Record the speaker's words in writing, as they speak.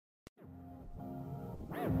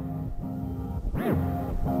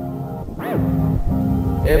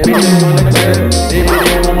That bitch on the tip, they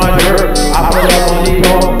bitch on my dirt. I pull up on these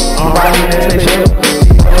hoes, I'm riding that spaceship.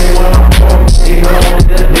 They want I'm broke, they on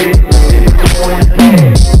the dick, they bitch on the cade.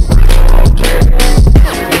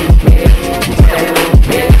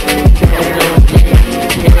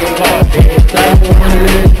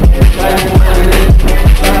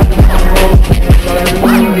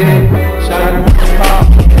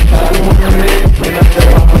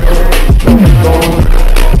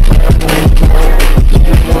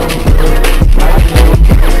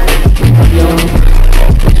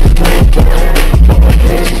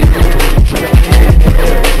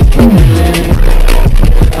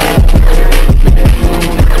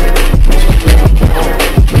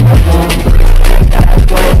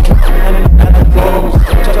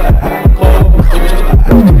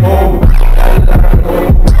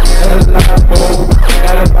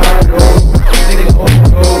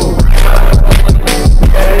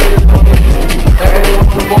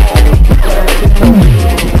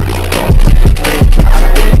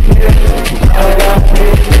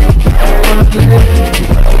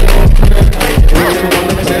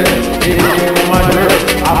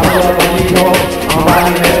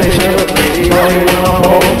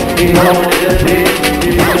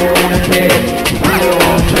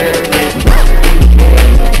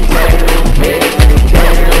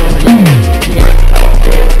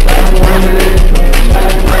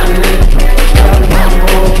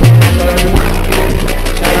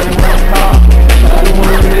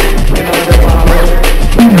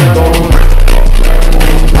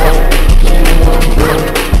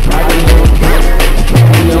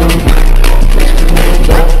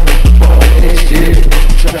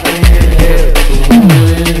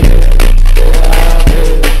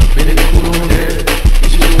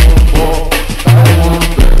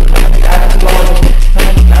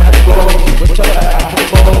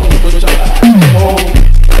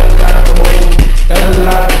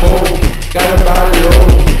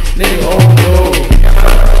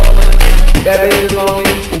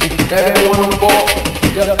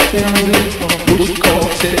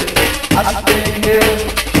 I stay here,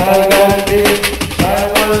 I got this, I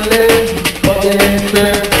wanna live, but it ain't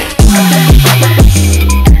fair.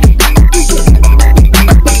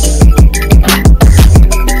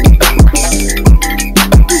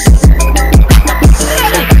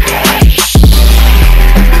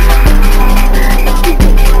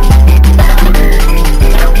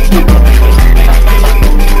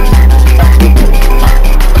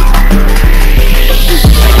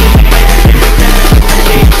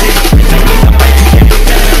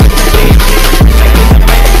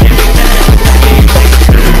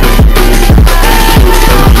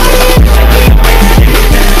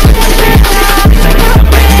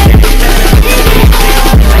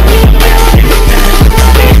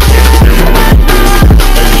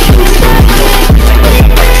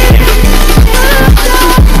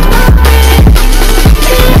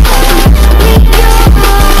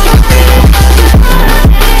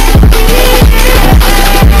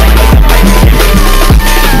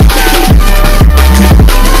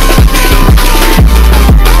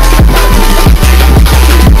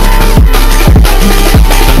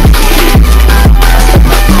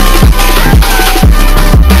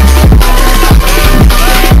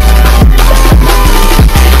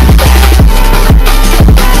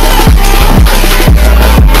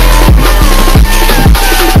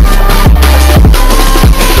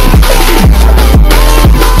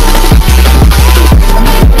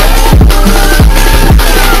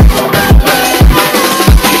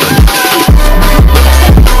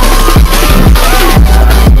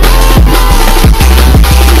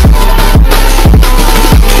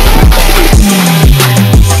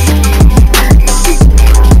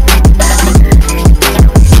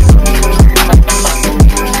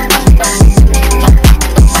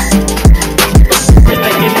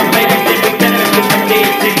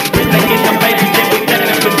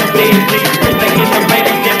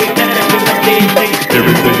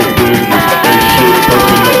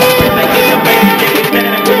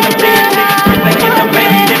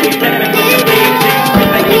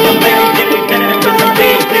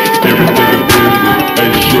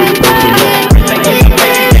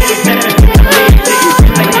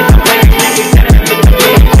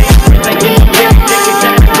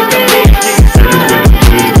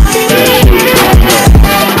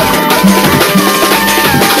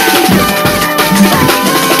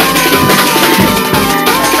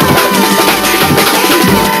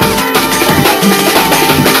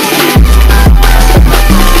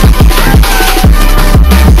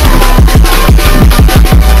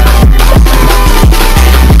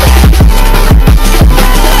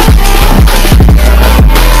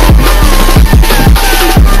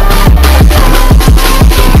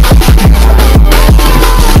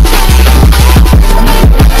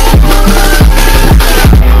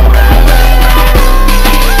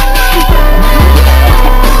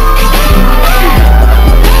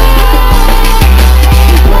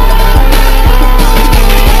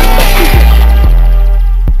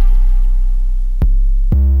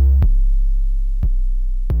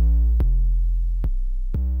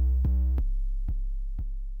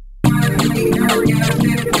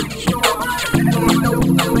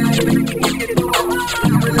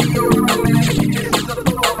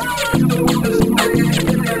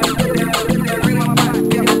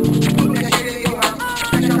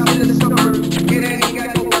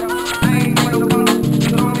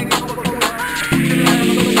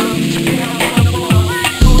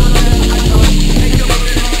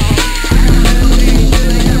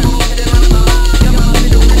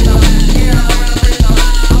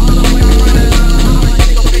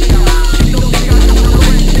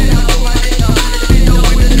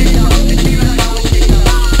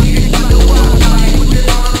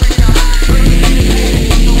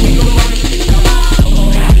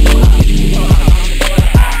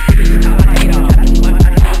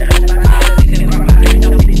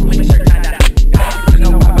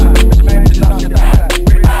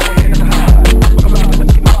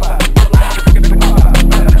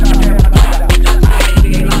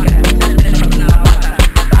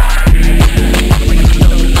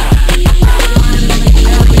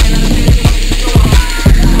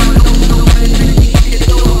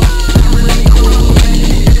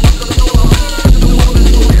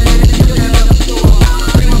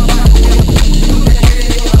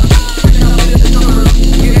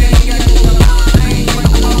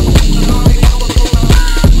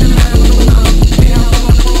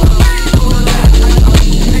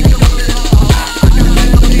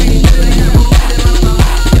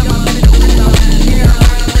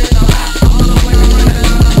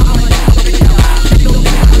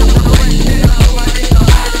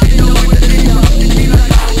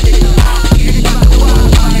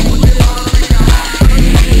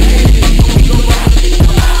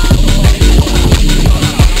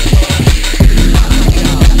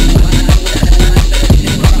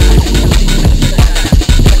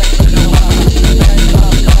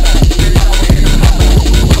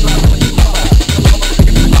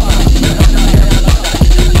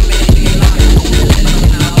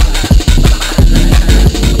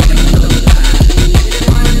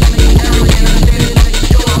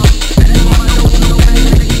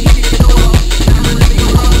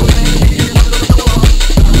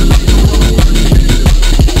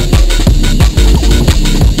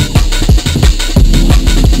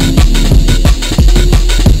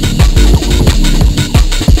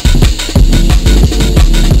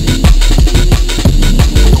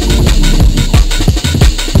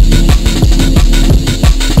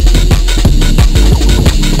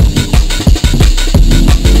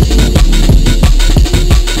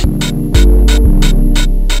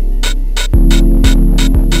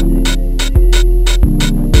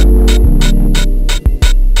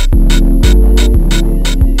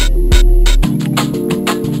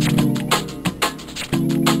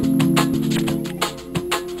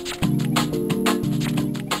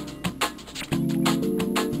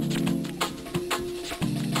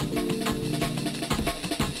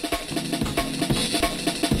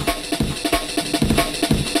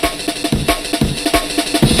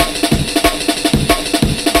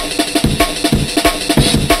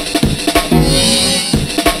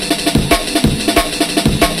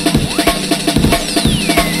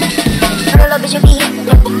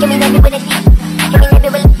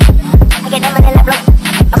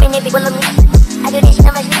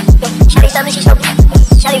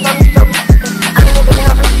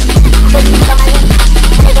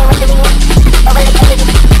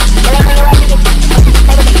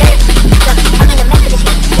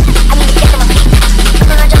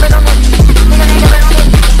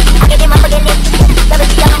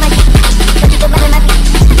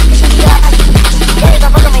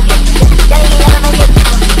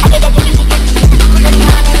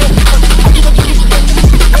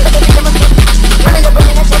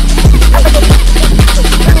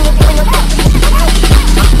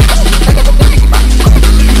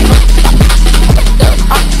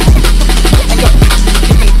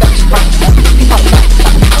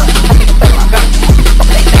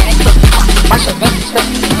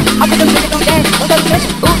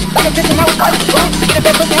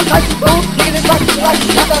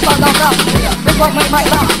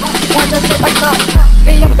 One just sit like fuck.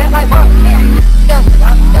 Be on the bed like fuck.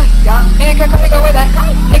 Yeah, nigga can't come nigga with that.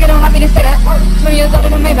 Nigga don't want me to say that. 20 years older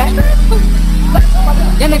than Maybach.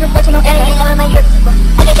 Yeah, nigga flexing on air.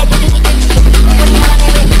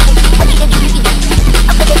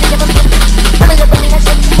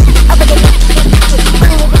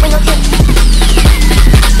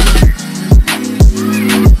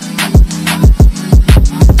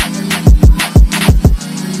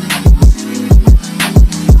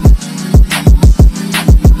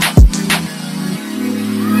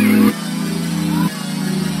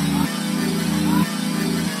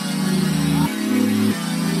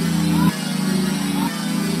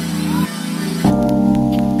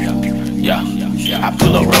 I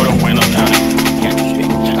pull up, roll the window down.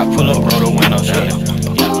 I pull up, roll the window down.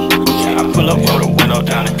 I pull up, roll the window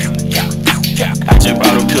down. I just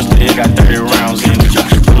bought a pistol, it got 30 rounds in it.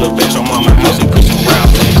 Pull up at your mama's house and put some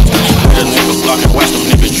rounds in it. Let a nigga block and watch them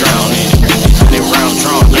niggas drown in it. They round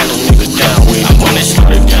drawn, get a nigga down with it. I'm on that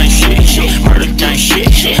slaughter gang shit, murder gang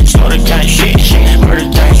shit, slaughter gang shit, murder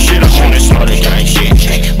gang shit. I'm on that slaughter gang shit,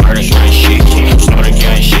 murder gang shit, slaughter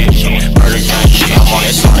gang shit, murder gang shit. I'm on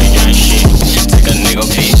that slaughter gang shit. Take a nigga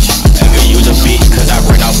bitch, I could use a bitch, cause I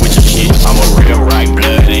ran off with your shit. I'm a real right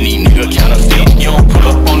blood, and these nigga counterfeit. You don't pull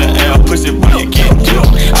up on the L, pussy boy, you get killed.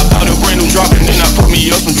 I bought a brand new drop, and then I put me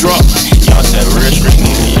up some drop. Y'all said real street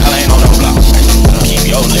nigga, y'all ain't on the block. Keep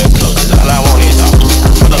your lip close, cause all I want is all.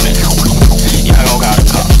 Pull up in, y'all gon' got a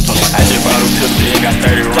cop. I just bought a pistol, it got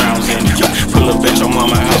 30 rounds in it. Pull up at your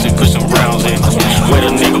mama's house and put some rounds in it. Where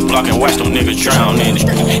the nigga block and watch them niggas drown in it.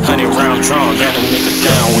 100 round drawn, got a nigga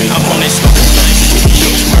down with it. I'm on that slaughter gang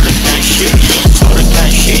shit, murder gang shit, slaughter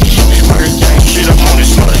gang shit, murder gang shit. I'm on that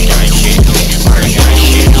slaughter gang shit, murder gang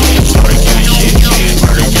shit, slaughter gang shit,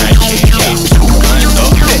 murder gang shit. Two guns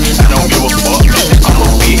up, I don't give a fuck. I'm a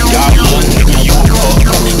big dog, little nigga, you a fuck.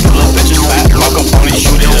 Pull up at your spot, walk up on it,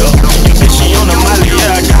 shoot it up. Your bitch, she on the molly,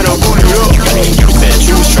 yeah, I got her booted up. You said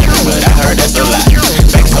you was tripping, but I heard that's a lie.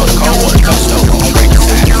 Back soda, cold water, cup stove, straight to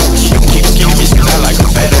side. You keep skinny bitch, cause I like a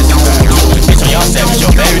fat ass and fat. Bitch, when y'all savage,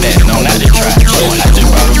 your baby daddy know not to try. I just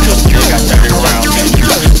bought a pistol, they got 30 rounds in it.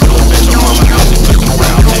 Pull up at your mama's house and put some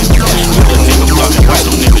rounds in it. With a nigga blocking, watch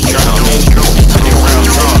them niggas drown in it. 100 round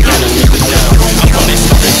drawn, got a nigga down. I'm on that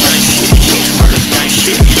slaughter gang shit, murder gang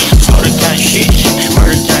shit, slaughter gang shit,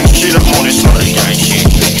 murder gang shit. I'm on that slaughter gang shit,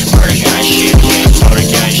 murder gang shit, slaughter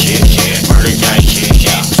gang shit, murder gang shit.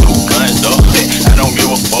 Two guns up, I don't give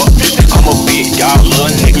a fuck. I'm a big dog, little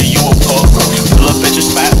nigga, you a pup. Pull up at your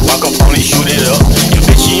spot, walk up on it, shoot it up. Your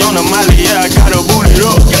bitch, she on the molly, yeah, I got her booted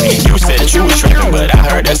up. You said you was